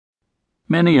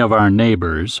Many of our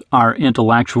neighbors are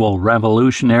intellectual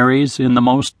revolutionaries in the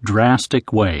most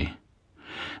drastic way.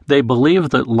 They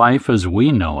believe that life as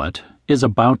we know it is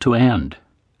about to end.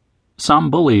 Some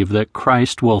believe that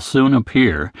Christ will soon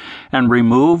appear and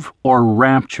remove or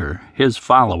rapture his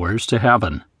followers to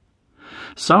heaven.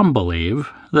 Some believe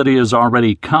that he has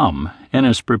already come and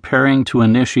is preparing to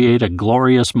initiate a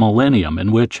glorious millennium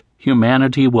in which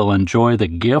humanity will enjoy the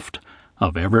gift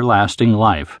of everlasting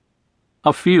life.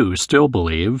 A few still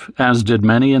believe, as did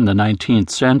many in the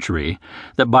 19th century,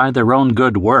 that by their own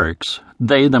good works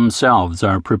they themselves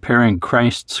are preparing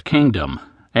Christ's kingdom,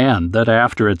 and that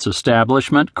after its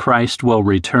establishment Christ will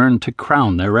return to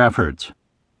crown their efforts.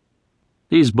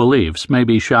 These beliefs may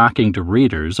be shocking to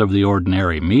readers of the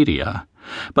ordinary media,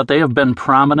 but they have been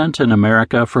prominent in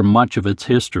America for much of its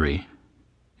history.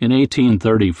 In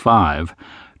 1835,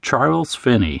 Charles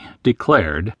Finney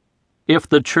declared, "If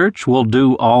the Church will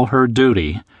do all her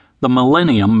duty, the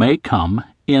millennium may come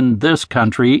in this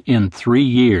country in 3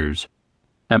 years."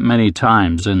 At many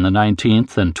times in the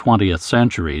 19th and 20th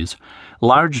centuries,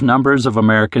 large numbers of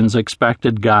Americans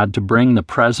expected God to bring the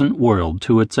present world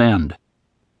to its end.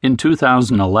 In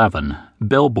 2011,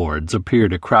 billboards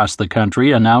appeared across the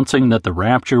country announcing that the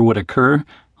rapture would occur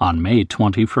on May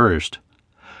 21st,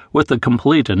 with the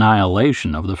complete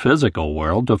annihilation of the physical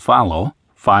world to follow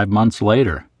 5 months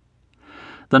later.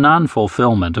 The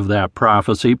non-fulfillment of that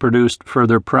prophecy produced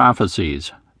further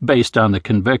prophecies, based on the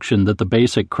conviction that the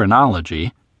basic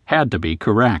chronology had to be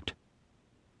correct.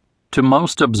 To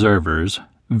most observers,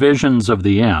 visions of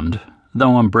the end,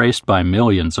 though embraced by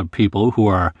millions of people who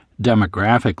are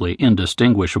demographically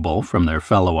indistinguishable from their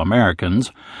fellow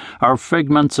Americans, are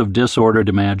figments of disordered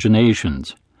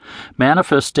imaginations,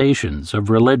 manifestations of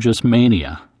religious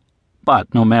mania.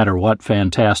 But no matter what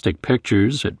fantastic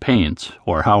pictures it paints,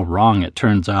 or how wrong it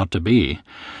turns out to be,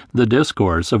 the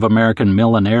discourse of American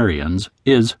millenarians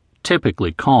is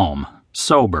typically calm,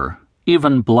 sober,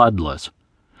 even bloodless.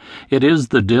 It is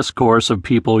the discourse of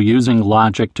people using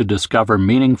logic to discover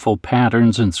meaningful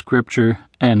patterns in Scripture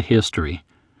and history.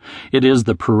 It is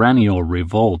the perennial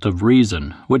revolt of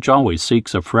reason, which always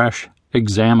seeks a fresh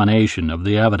examination of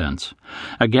the evidence,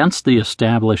 against the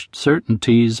established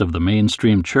certainties of the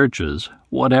mainstream churches,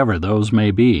 whatever those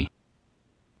may be.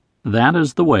 That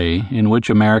is the way in which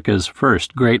America's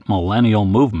first great millennial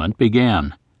movement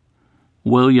began.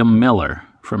 William Miller,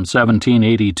 from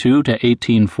 1782 to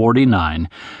 1849,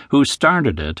 who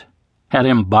started it, had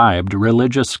imbibed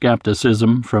religious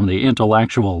skepticism from the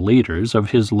intellectual leaders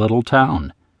of his little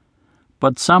town.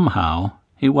 But somehow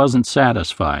he wasn't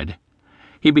satisfied.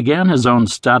 He began his own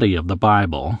study of the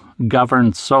Bible,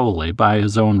 governed solely by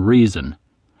his own reason.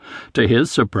 To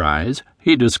his surprise,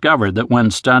 he discovered that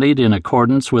when studied in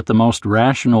accordance with the most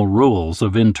rational rules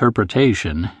of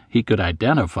interpretation he could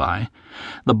identify,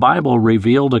 the Bible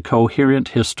revealed a coherent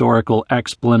historical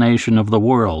explanation of the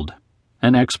world,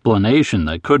 an explanation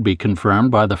that could be confirmed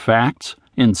by the facts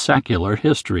in secular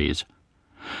histories.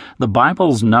 The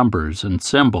Bible's numbers and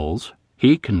symbols,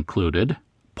 he concluded,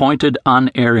 pointed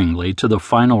unerringly to the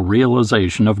final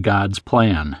realization of God's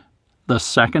plan, the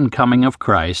second coming of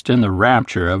Christ and the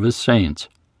rapture of his saints.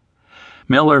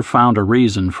 Miller found a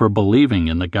reason for believing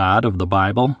in the God of the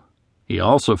Bible. He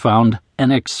also found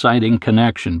an exciting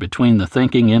connection between the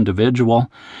thinking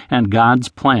individual and God's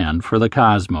plan for the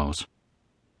cosmos.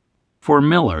 For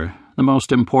Miller, the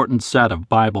most important set of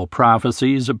Bible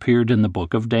prophecies appeared in the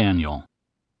book of Daniel.